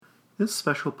This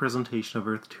special presentation of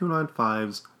Earth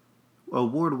 295's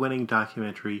award-winning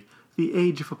documentary, The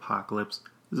Age of Apocalypse,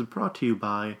 is brought to you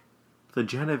by the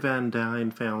Janet Van Dyne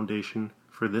Foundation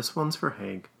for This One's for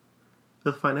Hank,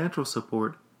 with financial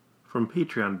support from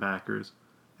Patreon backers,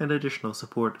 and additional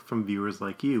support from viewers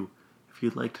like you. If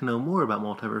you'd like to know more about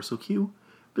Multiversal Q,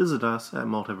 visit us at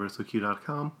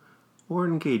multiversalq.com or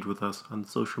engage with us on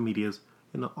social medias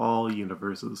in all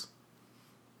universes.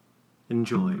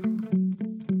 Enjoy.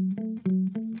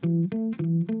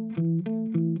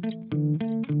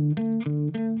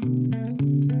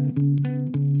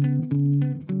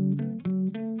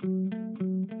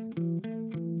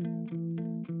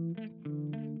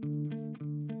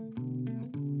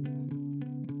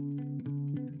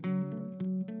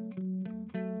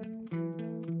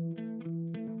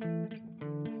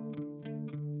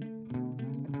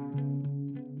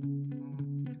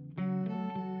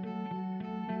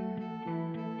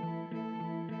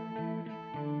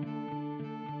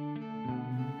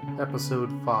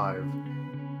 Episode 5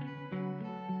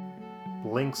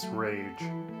 Blink's Rage.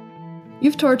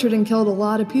 You've tortured and killed a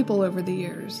lot of people over the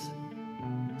years.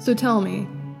 So tell me,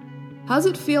 how's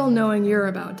it feel knowing you're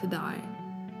about to die?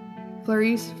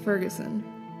 Clarice Ferguson.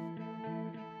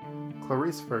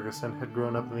 Clarice Ferguson had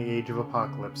grown up in the Age of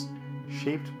Apocalypse,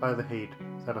 shaped by the hate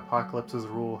that Apocalypse's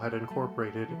rule had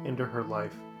incorporated into her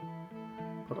life,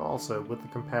 but also with the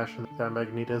compassion that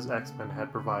Magneto's X-Men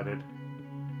had provided.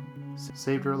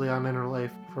 Saved early on in her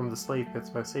life from the slave pits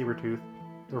by Sabretooth,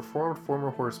 the reformed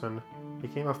former Horseman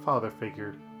became a father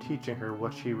figure, teaching her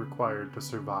what she required to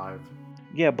survive.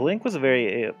 Yeah, Blink was a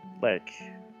very,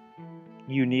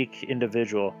 unique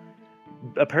individual.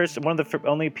 One of the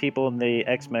only people in the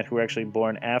X-Men who were actually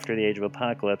born after the Age of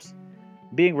Apocalypse.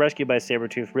 Being rescued by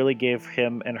Sabretooth really gave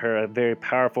him and her a very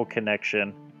powerful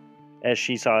connection, as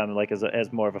she saw him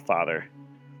as more of a father.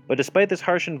 But despite this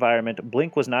harsh environment,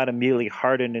 Blink was not immediately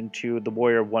hardened into the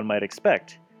warrior one might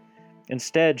expect.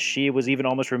 Instead, she was even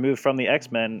almost removed from the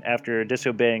X-Men after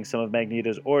disobeying some of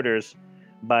Magneto's orders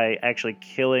by actually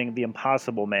killing the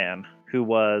Impossible Man, who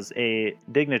was a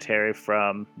dignitary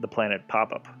from the planet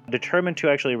Pop-Up. Determined to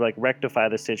actually rectify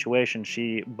the situation,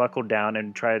 she buckled down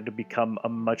and tried to become a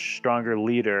much stronger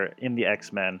leader in the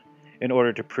X-Men in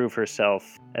order to prove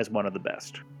herself as one of the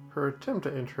best. Her attempt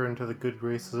to enter into the good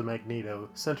graces of Magneto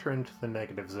sent her into the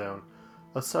Negative Zone,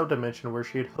 a subdimension where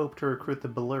she had hoped to recruit the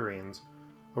Bellurians,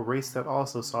 a race that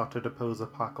also sought to depose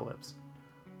Apocalypse.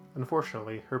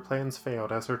 Unfortunately, her plans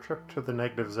failed as her trip to the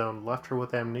Negative Zone left her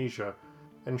with amnesia,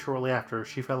 and shortly after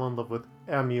she fell in love with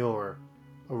Amur,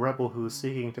 a rebel who was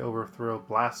seeking to overthrow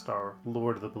Blastar,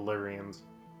 Lord of the Bellurians.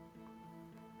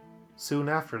 Soon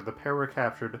after, the pair were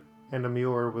captured, and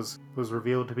Amur was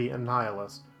revealed to be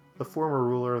Annihilus, the former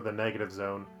ruler of the Negative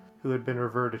Zone, who had been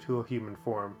reverted to a human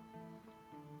form.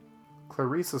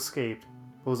 Clarice escaped,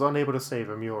 but was unable to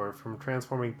save Amur from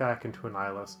transforming back into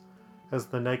Annihilus, as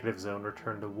the Negative Zone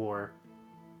returned to war.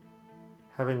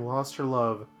 Having lost her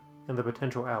love and the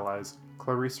potential allies,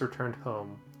 Clarice returned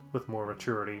home with more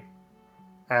maturity.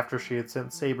 After she had sent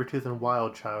Sabretooth and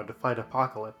Wildchild to fight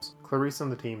Apocalypse, Clarice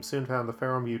and the team soon found the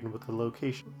Ferromutant with the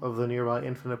location of the nearby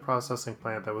Infinite Processing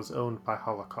Plant that was owned by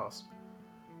Holocaust.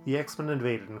 The X-Men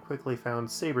invaded and quickly found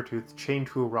Sabretooth chained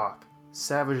to a rock,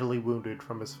 savagely wounded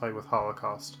from his fight with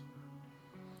Holocaust.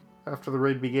 After the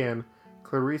raid began,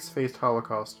 Clarice faced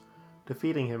Holocaust,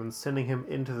 defeating him and sending him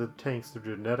into the tanks of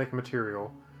genetic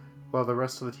material, while the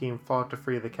rest of the team fought to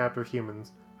free the captive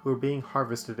humans who were being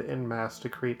harvested en masse to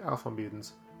create alpha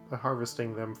mutants by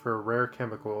harvesting them for a rare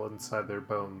chemical inside their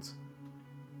bones.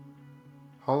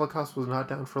 Holocaust was not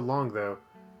down for long, though,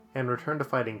 and returned to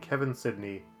fighting Kevin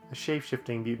Sidney, a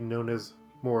shape-shifting mutant known as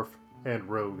Morph and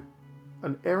Rogue.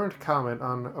 An errant comment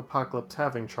on Apocalypse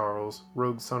having Charles,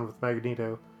 Rogue's son with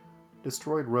Magneto,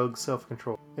 destroyed Rogue's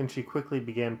self-control, and she quickly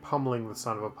began pummeling the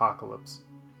son of Apocalypse.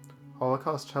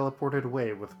 Holocaust teleported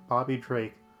away with Bobby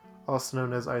Drake, also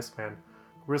known as Iceman,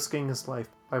 risking his life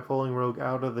by pulling Rogue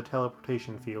out of the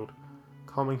teleportation field,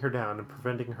 calming her down and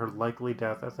preventing her likely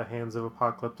death at the hands of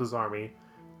Apocalypse's army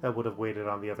that would have waited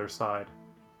on the other side.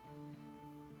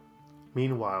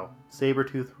 Meanwhile,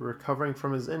 Sabretooth, recovering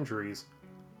from his injuries,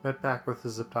 met back with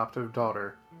his adoptive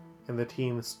daughter, and the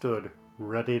team stood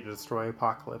ready to destroy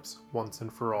Apocalypse once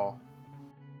and for all.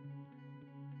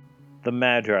 The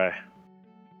Magi.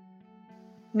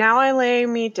 Now I lay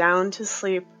me down to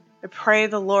sleep. I pray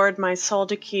the Lord my soul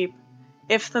to keep.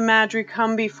 If the Magi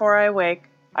come before I wake,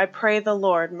 I pray the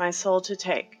Lord my soul to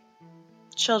take.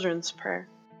 Children's Prayer.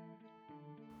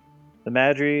 The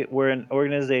Magi were an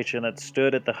organization that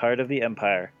stood at the heart of the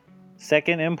Empire,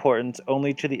 second in importance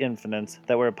only to the Infinites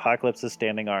that were Apocalypse's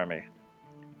standing army.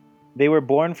 They were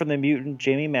born from the mutant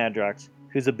Jamie Madrox,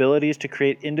 whose abilities to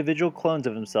create individual clones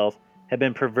of himself had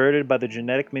been perverted by the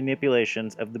genetic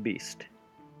manipulations of the Beast.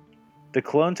 The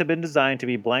clones had been designed to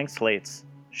be blank slates,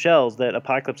 shells that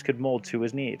Apocalypse could mold to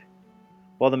his need.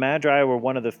 While the Magi were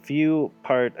one of the few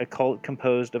part occult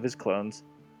composed of his clones,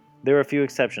 there were a few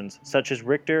exceptions, such as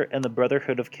Richter and the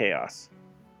Brotherhood of Chaos.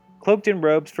 Cloaked in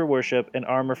robes for worship and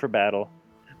armor for battle,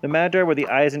 the Magi were the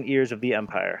eyes and ears of the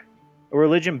Empire, a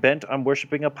religion bent on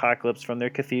worshipping Apocalypse from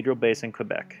their cathedral base in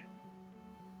Quebec.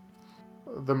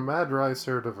 The Magi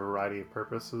served a variety of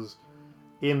purposes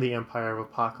in the Empire of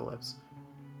Apocalypse,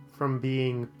 from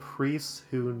being priests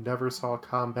who never saw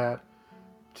combat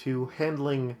to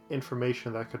handling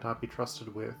information that could not be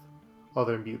trusted with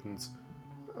other mutants.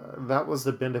 That was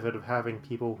the benefit of having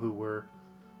people who were,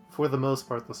 for the most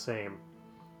part, the same.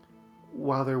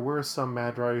 While there were some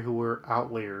Magi who were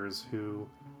outliers, who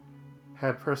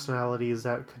had personalities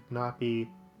that could not be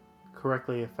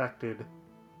correctly affected,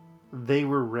 they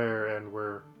were rare and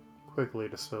were quickly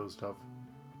disposed of.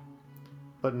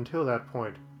 But until that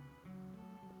point,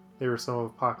 they were some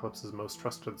of Apocalypse's most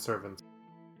trusted servants.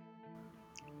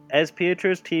 As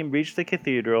Pietro's team reached the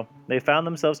cathedral, they found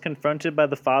themselves confronted by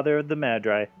the father of the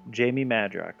Magi, Jamie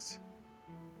Madrox.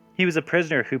 He was a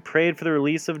prisoner who prayed for the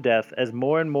release of death as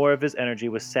more and more of his energy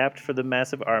was sapped for the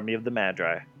massive army of the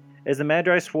Magi. As the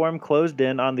Magi swarm closed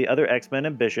in on the other X-Men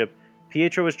and Bishop,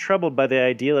 Pietro was troubled by the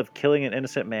idea of killing an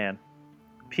innocent man.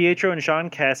 Pietro and Sean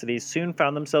Cassidy soon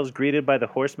found themselves greeted by the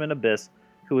Horseman Abyss,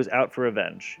 who was out for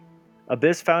revenge.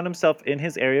 Abyss found himself in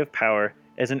his area of power,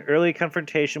 as an early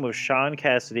confrontation with Sean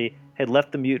Cassidy had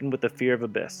left the mutant with the fear of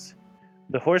Abyss.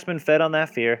 The Horseman fed on that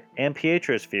fear, and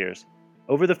Pietro's fears,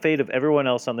 over the fate of everyone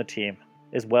else on the team,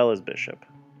 as well as Bishop.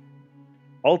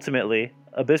 Ultimately,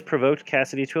 Abyss provoked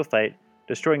Cassidy to a fight,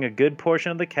 destroying a good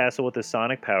portion of the castle with his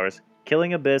sonic powers,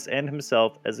 killing Abyss and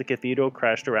himself as the cathedral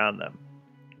crashed around them.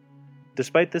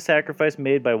 Despite the sacrifice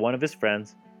made by one of his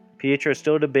friends, Pietro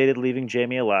still debated leaving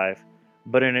Jamie alive,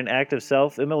 but in an act of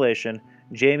self-immolation,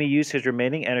 Jamie used his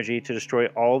remaining energy to destroy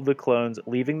all of the clones,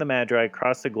 leaving the Magi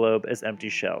across the globe as empty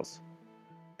shells.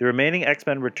 The remaining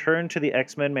X-Men returned to the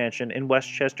X-Men mansion in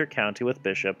Westchester County with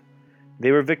Bishop.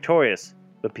 They were victorious,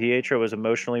 but Pietro was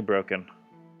emotionally broken.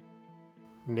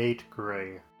 Nate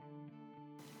Gray.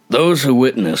 Those who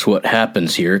witness what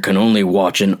happens here can only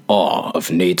watch in awe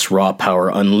of Nate's raw power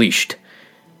unleashed.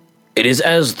 It is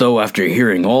as though after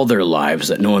hearing all their lives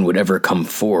that no one would ever come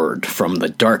forward from the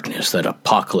darkness that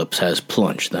Apocalypse has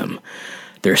plunged them,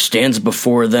 there stands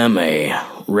before them a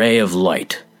ray of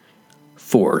light.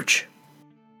 Forge.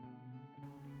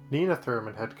 Nina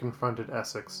Thurman had confronted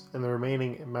Essex and the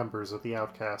remaining members of the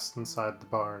Outcasts inside the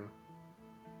barn.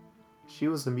 She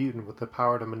was a mutant with the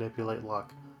power to manipulate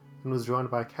luck, and was joined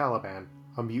by Caliban,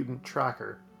 a mutant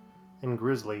tracker, and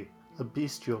Grizzly, a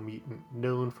bestial mutant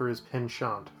known for his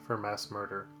penchant for mass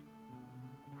murder.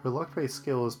 Her luck-based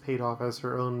skills paid off as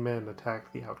her own men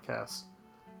attacked the Outcasts.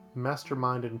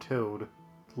 Mastermind and Toad,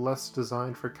 less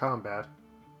designed for combat,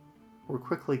 were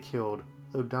quickly killed,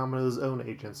 though Domino's own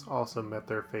agents also met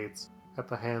their fates at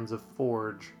the hands of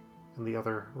Forge and the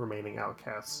other remaining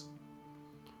Outcasts.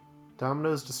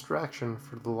 Domino's distraction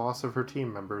for the loss of her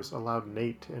team members allowed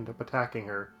Nate to end up attacking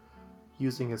her.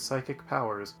 Using his psychic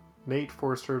powers, Nate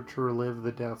forced her to relive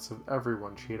the deaths of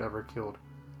everyone she had ever killed,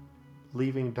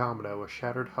 leaving Domino a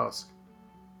shattered husk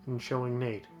and showing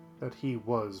Nate that he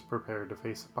was prepared to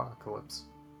face Apocalypse.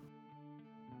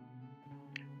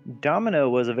 Domino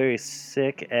was a very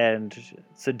sick and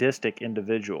sadistic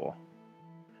individual.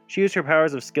 She used her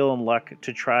powers of skill and luck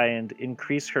to try and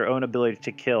increase her own ability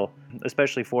to kill,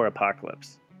 especially for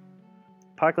Apocalypse.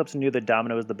 Apocalypse knew that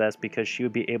Domino was the best because she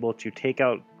would be able to take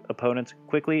out opponents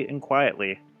quickly and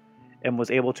quietly, and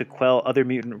was able to quell other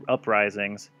mutant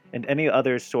uprisings and any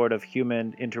other sort of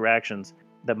human interactions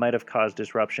that might have caused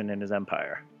disruption in his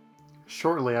empire.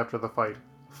 Shortly after the fight,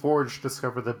 Forge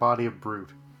discovered the body of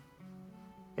Brute,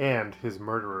 and his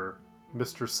murderer,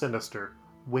 Mr. Sinister,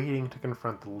 waiting to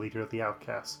confront the leader of the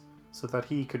Outcasts, so that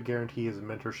he could guarantee his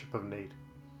mentorship of Nate.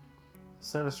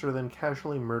 Sinister then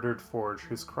casually murdered Forge,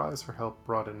 whose cries for help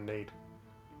brought in Nate.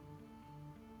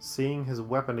 Seeing his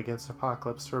weapon against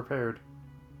Apocalypse repaired,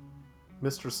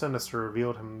 Mr. Sinister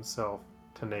revealed himself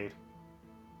to Nate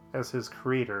as his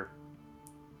creator,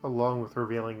 along with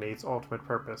revealing Nate's ultimate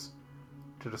purpose,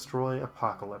 to destroy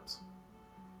Apocalypse.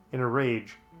 In a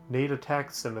rage, Nate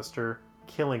attacked Sinister,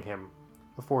 killing him,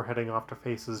 before heading off to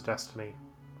face his destiny.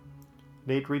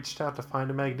 Nate reached out to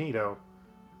find a Magneto,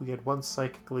 who he had once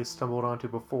psychically stumbled onto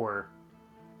before,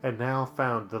 and now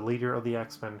found the leader of the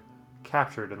X-Men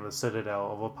captured in the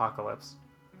Citadel of Apocalypse.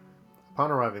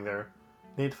 Upon arriving there,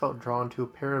 Nate felt drawn to a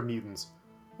pair of mutants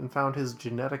and found his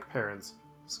genetic parents,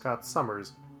 Scott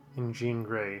Summers and Jean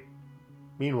Grey.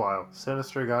 Meanwhile,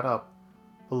 Sinister got up,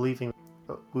 believing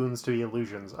wounds to be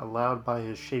illusions allowed by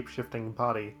his shape-shifting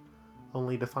body,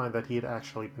 only to find that he had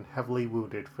actually been heavily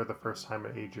wounded for the first time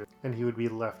in ages, and he would be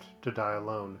left to die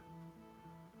alone.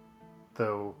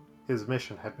 Though his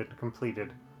mission had been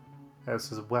completed, as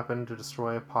his weapon to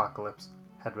destroy Apocalypse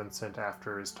had been sent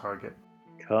after his target.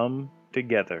 Come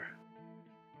together.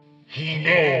 He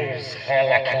knows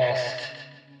Holocaust.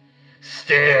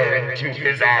 Stare into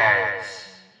his eyes.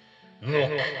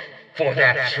 Look for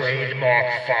that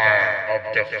trademark fire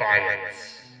of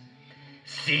defiance.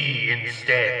 See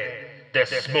instead the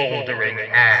smoldering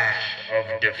ash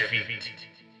of defeat.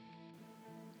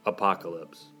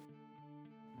 Apocalypse.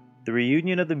 The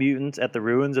reunion of the mutants at the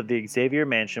ruins of the Xavier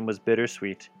Mansion was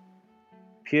bittersweet.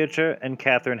 Piotr and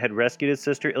Catherine had rescued his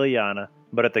sister Illyana,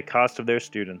 but at the cost of their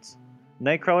students.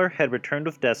 Nightcrawler had returned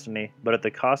with Destiny, but at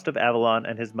the cost of Avalon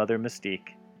and his mother Mystique.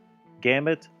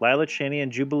 Gambit, Lila Cheney,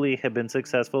 and Jubilee had been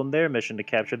successful in their mission to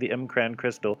capture the M'Kraan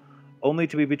crystal, only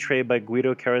to be betrayed by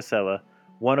Guido Carosella,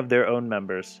 one of their own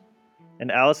members.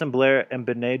 And Alison Blair and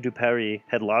Benet Duparis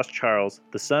had lost Charles,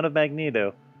 the son of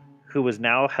Magneto, who was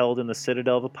now held in the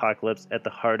Citadel of Apocalypse at the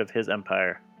heart of his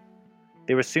empire.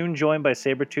 They were soon joined by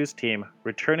Sabretooth's team,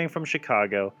 returning from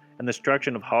Chicago and the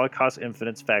destruction of Holocaust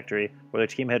Infinite's factory, where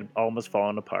the team had almost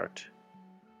fallen apart.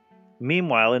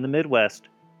 Meanwhile, in the Midwest,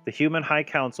 the Human High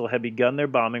Council had begun their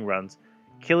bombing runs,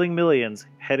 killing millions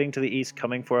heading to the east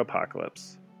coming for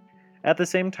Apocalypse. At the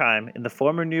same time, in the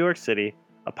former New York City,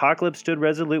 Apocalypse stood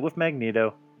resolute with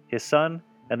Magneto, his son,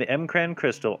 and the M'Kraan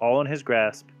crystal all in his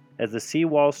grasp as the sea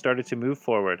walls started to move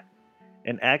forward,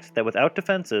 an act that without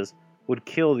defenses would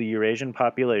kill the Eurasian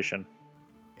population.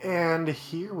 And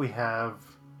here we have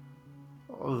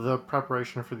the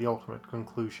preparation for the ultimate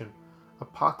conclusion.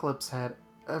 Apocalypse had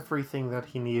everything that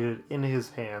he needed in his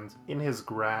hands, in his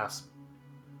grasp,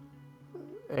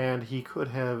 and he could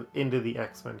have ended the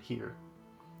X-Men here.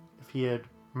 If he had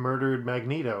murdered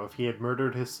Magneto, if he had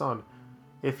murdered his son,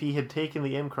 if he had taken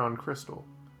the M'Kraan crystal,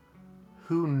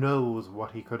 who knows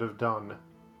what he could have done.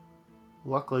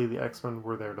 Luckily, the X-Men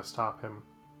were there to stop him.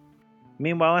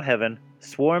 Meanwhile in heaven,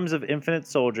 swarms of Infinite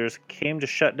soldiers came to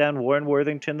shut down Warren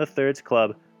Worthington III's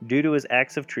club due to his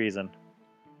acts of treason.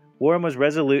 Warren was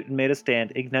resolute and made a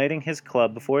stand, igniting his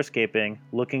club before escaping,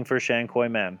 looking for Shan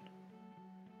Koi-Man.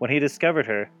 When he discovered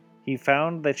her, he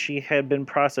found that she had been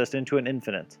processed into an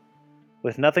Infinite.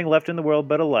 With nothing left in the world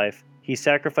but a life, he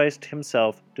sacrificed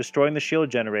himself, destroying the shield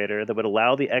generator that would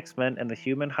allow the X-Men and the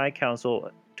Human High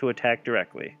Council to attack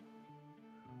directly.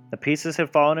 The pieces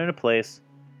had fallen into place,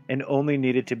 and only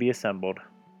needed to be assembled.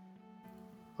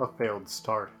 A failed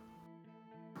start.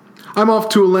 I'm off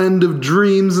to a land of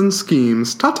dreams and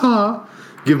schemes. Ta-ta!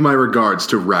 Give my regards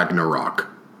to Ragnarok.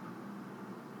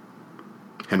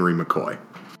 Henry McCoy.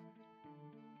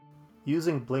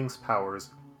 Using Blink's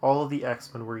powers, all of the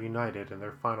X-Men were united in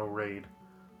their final raid,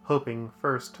 hoping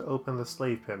first to open the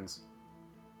slave pens,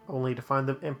 only to find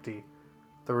them empty,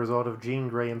 the result of Jean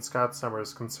Grey and Scott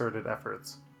Summers' concerted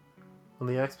efforts.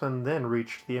 When the X-Men then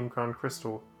reached the M'Kraan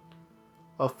crystal,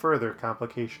 a further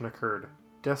complication occurred.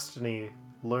 Destiny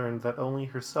learned that only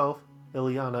herself,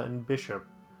 Illyana, and Bishop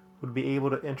would be able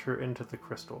to enter into the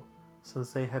crystal,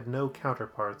 since they had no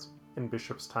counterparts in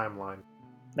Bishop's timeline.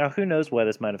 Now, who knows why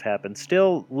this might have happened?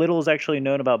 Still, little is actually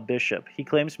known about Bishop. He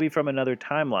claims to be from another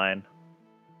timeline,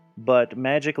 but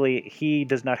magically, he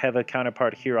does not have a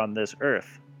counterpart here on this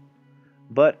Earth.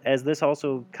 But as this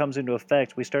also comes into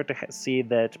effect, we start to see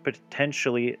that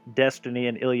potentially Destiny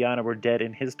and Illyana were dead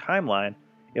in his timeline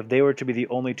if they were to be the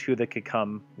only two that could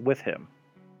come with him.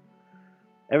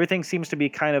 Everything seems to be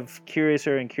kind of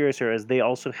curiouser and curiouser as they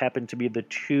also happen to be the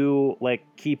two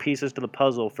key pieces to the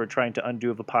puzzle for trying to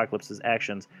undo Apocalypse's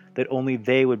actions, that only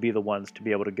they would be the ones to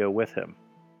be able to go with him.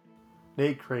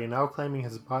 Nate Cray, now claiming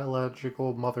his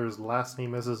biological mother's last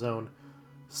name as his own,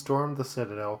 stormed the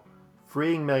Citadel,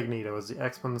 freeing Magneto as the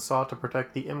X-Men sought to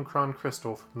protect the M'Kraan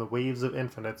crystal from the waves of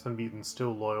Infinites and mutants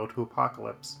still loyal to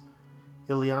Apocalypse.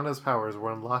 Illyana's powers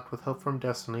were unlocked with help from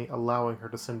Destiny, allowing her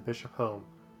to send Bishop home,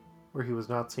 where he was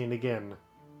not seen again,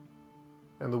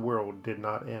 and the world did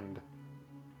not end.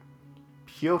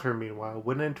 Piotr, meanwhile,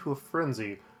 went into a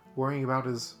frenzy, worrying about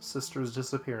his sister's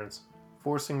disappearance,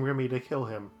 forcing Remy to kill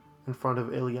him in front of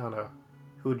Illyana,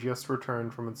 who had just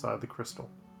returned from inside the crystal.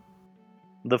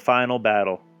 The final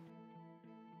battle.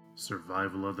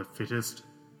 Survival of the fittest?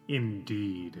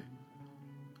 Indeed.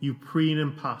 You preen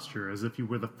and posture as if you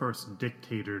were the first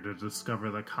dictator to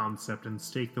discover the concept and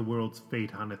stake the world's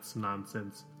fate on its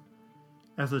nonsense.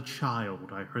 As a child,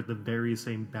 I heard the very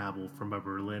same babble from a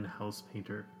Berlin house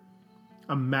painter.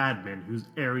 A madman whose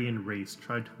Aryan race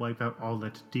tried to wipe out all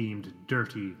that deemed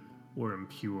dirty or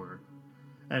impure.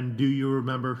 And do you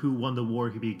remember who won the war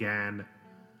he began?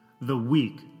 The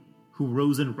weak, who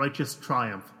rose in righteous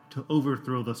triumph to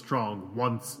overthrow the strong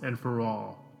once and for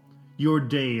all. Your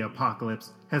day,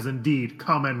 Apocalypse, has indeed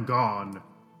come and gone.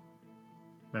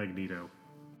 Magneto.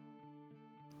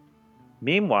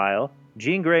 Meanwhile,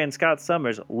 Jean Grey and Scott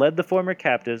Summers led the former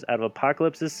captives out of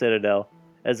Apocalypse's citadel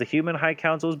as the Human High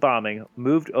Council's bombing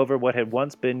moved over what had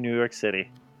once been New York City.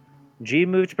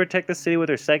 Jean moved to protect the city with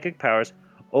her psychic powers,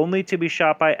 only to be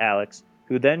shot by Alex,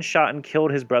 who then shot and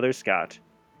killed his brother Scott.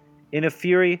 In a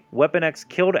fury, Weapon X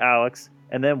killed Alex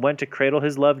and then went to cradle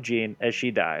his love Jean as she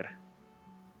died.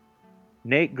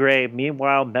 Nate Grey,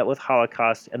 meanwhile, met with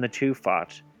Holocaust and the two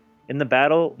fought. In the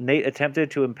battle, Nate attempted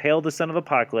to impale the Son of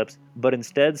Apocalypse, but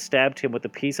instead stabbed him with a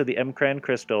piece of the M'Kraan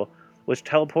crystal, which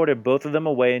teleported both of them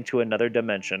away into another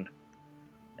dimension.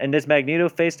 And as Magneto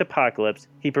faced Apocalypse,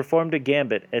 he performed a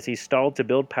gambit as he stalled to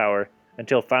build power,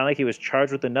 until finally he was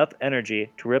charged with enough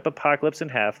energy to rip Apocalypse in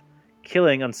half,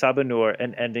 killing Ansaba Noor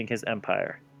and ending his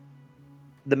empire.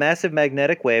 The massive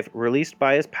magnetic wave released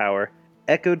by his power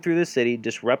echoed through the city,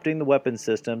 disrupting the weapon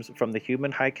systems from the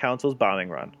Human High Council's bombing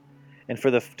run. And for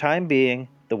the time being,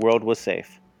 the world was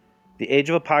safe. The Age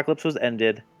of Apocalypse was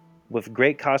ended, with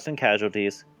great cost and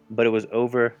casualties, but it was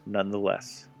over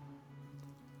nonetheless.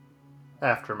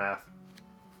 Aftermath.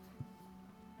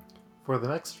 For the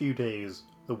next few days,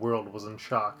 the world was in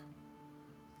shock.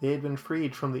 They had been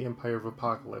freed from the Empire of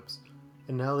Apocalypse,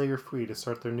 and now they were free to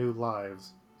start their new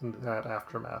lives in that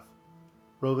aftermath.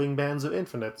 Roving bands of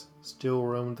infinites still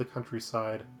roamed the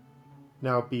countryside,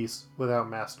 now beasts without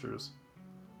masters.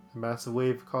 A massive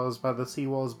wave caused by the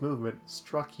seawall's movement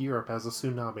struck Europe as a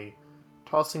tsunami,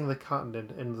 tossing the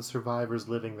continent and the survivors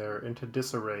living there into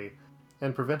disarray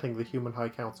and preventing the Human High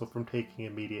Council from taking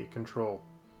immediate control.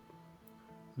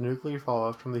 The nuclear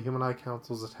fallout from the Human High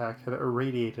Council's attack had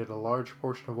irradiated a large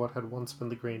portion of what had once been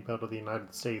the grain belt of the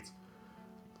United States,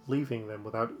 leaving them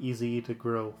without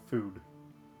easy-to-grow food.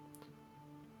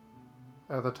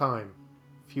 At the time,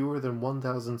 fewer than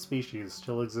 1,000 species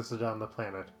still existed on the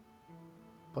planet.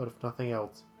 But if nothing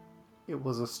else, it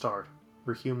was a start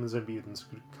where humans and mutants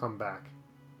could come back.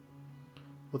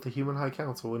 With the Human High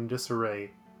Council in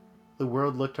disarray, the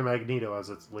world looked to Magneto as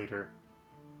its leader.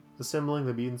 Assembling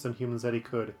the mutants and humans that he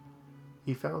could,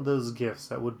 he found those gifts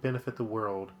that would benefit the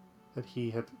world that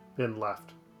he had been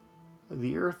left.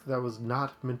 The Earth that was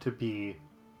not meant to be,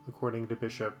 according to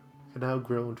Bishop, had now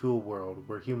grown into a world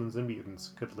where humans and mutants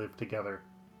could live together.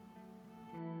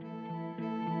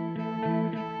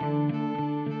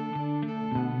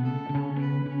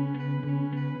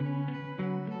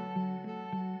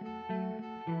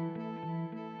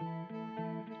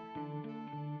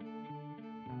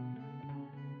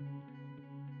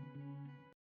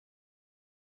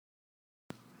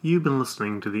 You've been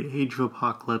listening to the Age of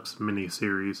Apocalypse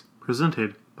miniseries,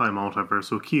 presented by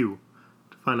Multiversal Q.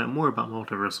 To find out more about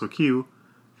Multiversal Q,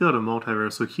 go to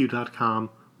multiversalq.com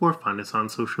or find us on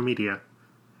social media.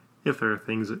 If there are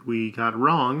things that we got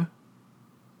wrong,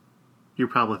 you're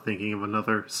probably thinking of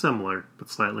another similar but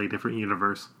slightly different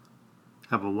universe.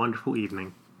 Have a wonderful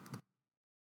evening.